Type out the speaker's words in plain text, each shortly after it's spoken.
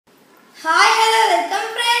Hi, hello,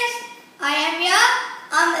 welcome friends. I am your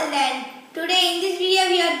B.M.Amizhthan. Today in this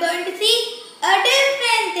video we are going to see a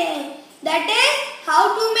different thing. That is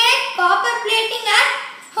how to make copper plating at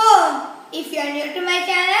home. If you are new to my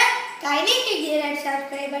channel, kindly click the red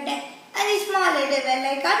subscribe button and the small little bell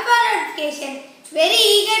icon for notification. Very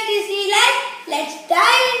eager to see live. Let's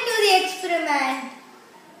dive into the experiment.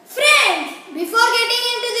 Friends, before getting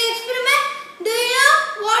into the experiment, do you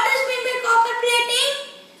know what is meant by copper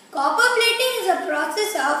plating? Copper plating is a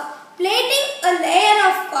process of plating a layer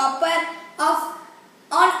of copper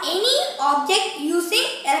on any object using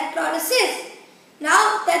electrolysis.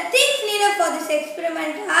 Now, the things needed for this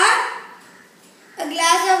experiment are a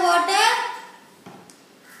glass of water,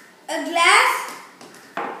 a glass,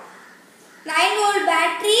 9-volt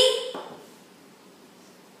battery,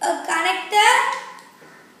 a connector,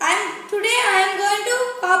 and today I am going to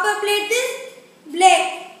copper plate this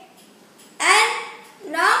blade. And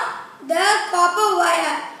now the copper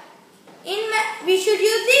wire. We should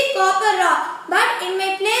use the copper rod, but in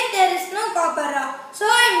my plate there is no copper rod. So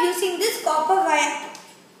I am using this copper wire.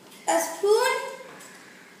 A spoon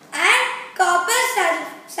and copper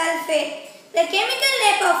sulphate. The chemical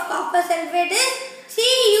name of copper sulphate is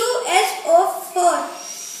CuSO4.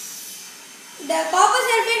 The copper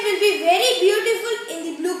sulphate will be very beautiful in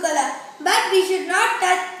the blue color, but we should not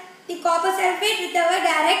touch the copper sulphate with our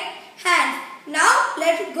direct hand. Now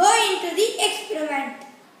let's go into the experiment.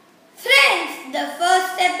 Friends, the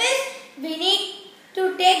first step is we need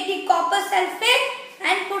to take the copper sulphate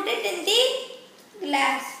and put it in the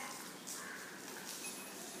glass.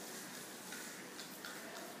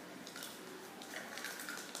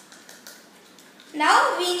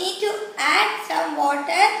 Now we need to add some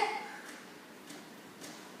water.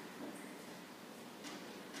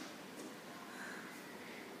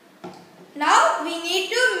 Now we need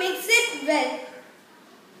to mix it well.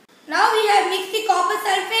 Now we have mixed the copper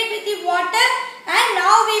sulphate with the water, and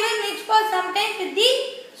now we will mix for some time with the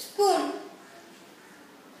spoon.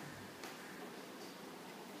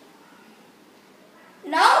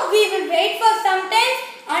 Now we will wait for some time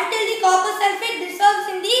until the copper sulphate dissolves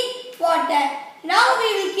in the water. Now we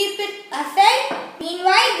will keep it aside.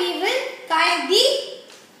 Meanwhile, we will connect the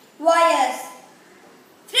wires.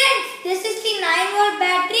 Friends, this is the 9-volt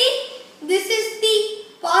battery. This is the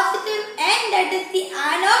positive end, that is the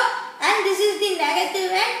anode, and this is the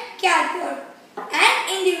negative end, cathode.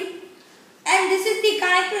 And this is the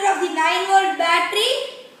connector of the 9-volt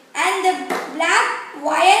battery, and the black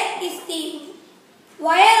wire is the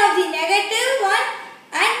wire of the negative one,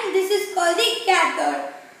 and this is called the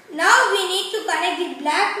cathode. Now we need to connect the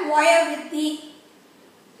black wire with the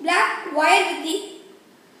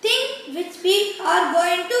thing which we are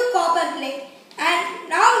going to copper plate. And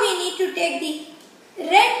now we need to take the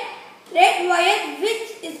red wire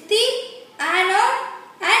which is the anode,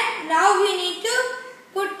 and now we need to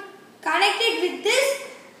connect it with this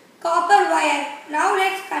copper wire. Now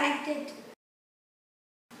let's connect it.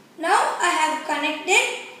 Now I have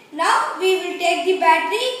connected. Now we will take the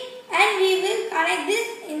battery and we will connect this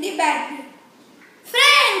in the battery.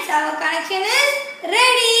 Friends, our connection is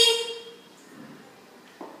ready.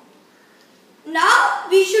 Now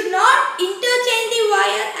we should not interchange the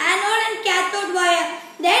wire, anode and cathode wire.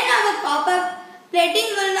 Then our copper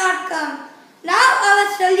plating will not come. Now our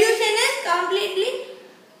solution is completely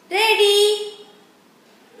ready.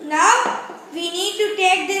 Now we need to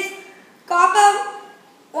take this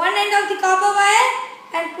one end of the copper wire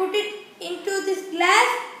and put it into this glass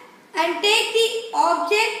and take the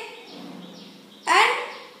object and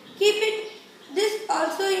keep this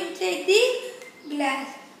also inside the glass.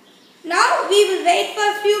 Now we will wait for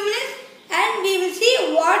a few minutes and we will see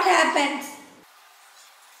what happens.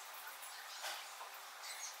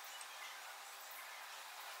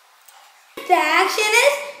 The action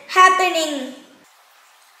is happening.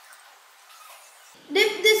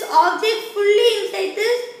 Dip this object fully inside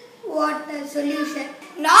this water solution.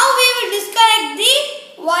 Now we will disconnect the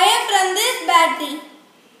wire from this battery.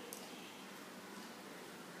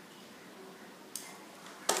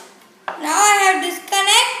 Now I have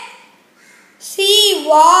disconnected. See,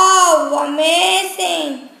 wow,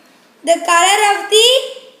 amazing. The color of the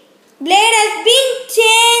blade has been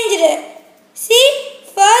changed. See,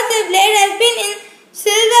 first the blade has been in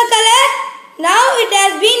silver color. Now it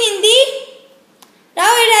has been in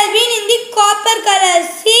the copper color.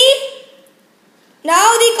 See,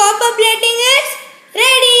 now the copper plating is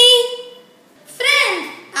ready.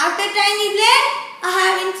 Friends, after tying the blade, I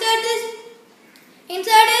have inserted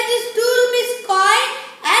this 2 rupees coin,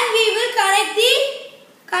 and we will connect the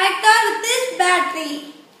connector with this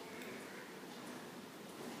battery.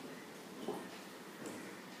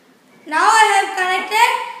 Now I have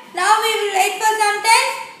connected. Now we will wait for some time,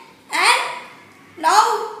 and now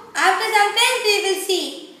after some time we will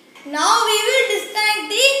see. Now we will disconnect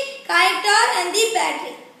the connector and the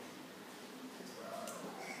battery.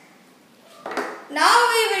 Now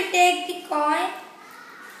we will take the coin.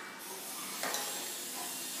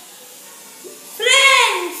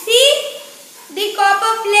 Friends, see the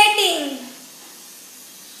copper plating.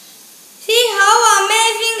 See how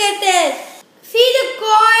amazing it is. See the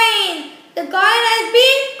coin. The coin has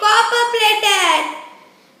been copper plated.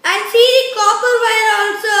 And see the copper wire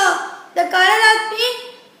also. The color of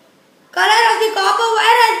the copper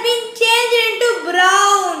wire has been changed into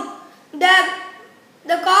brown.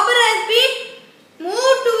 The copper has been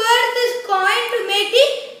moved towards this coin to make the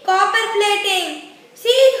copper plating.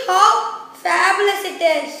 See how fabulous it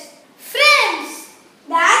is. Friends,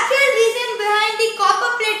 the actual reason behind the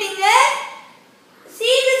copper plating is,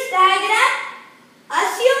 see this diagram.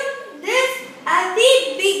 Assume this as the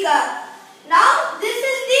beaker. Now this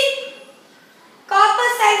is the copper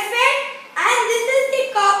sulphate and this is the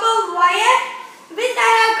copper wire which I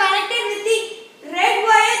have connected with the red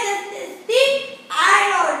wire. This is the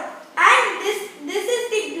anode, and this is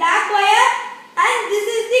the black wire, and this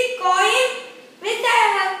is the coin which I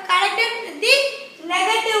have connected with the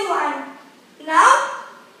negative one. Now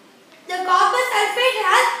the copper sulphate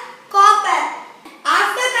has copper.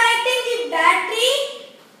 After connecting the battery,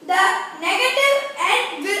 the negative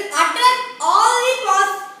end will attract all the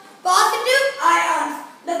positive ions.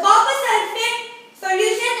 The copper sulphate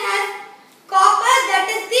solution has copper, that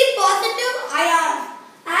is the positive ion,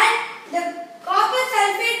 and the copper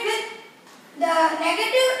sulphate with the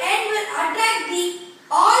negative end will attract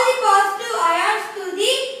all the positive ions to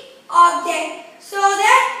the object, so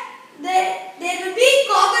that there will be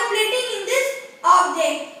copper plating in this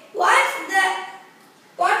object.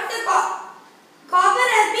 Once the copper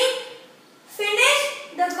has been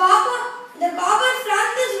finished, the copper from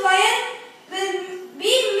this wire will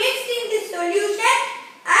be mixed in the solution,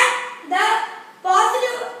 and the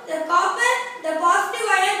positive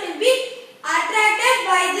ion will be attracted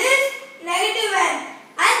by this negative end,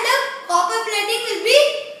 and the copper plating will be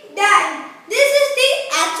done. This is the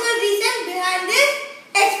actual reason behind this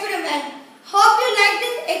experiment. Hope you like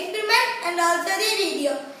this experiment and also the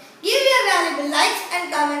video. Give your valuable likes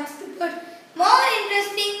and comments to put more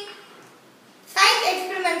interesting science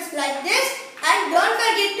experiments like this, and don't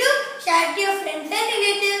forget to share it to your friends and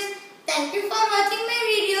relatives. Thank you for watching my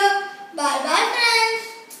video. Bye bye friends.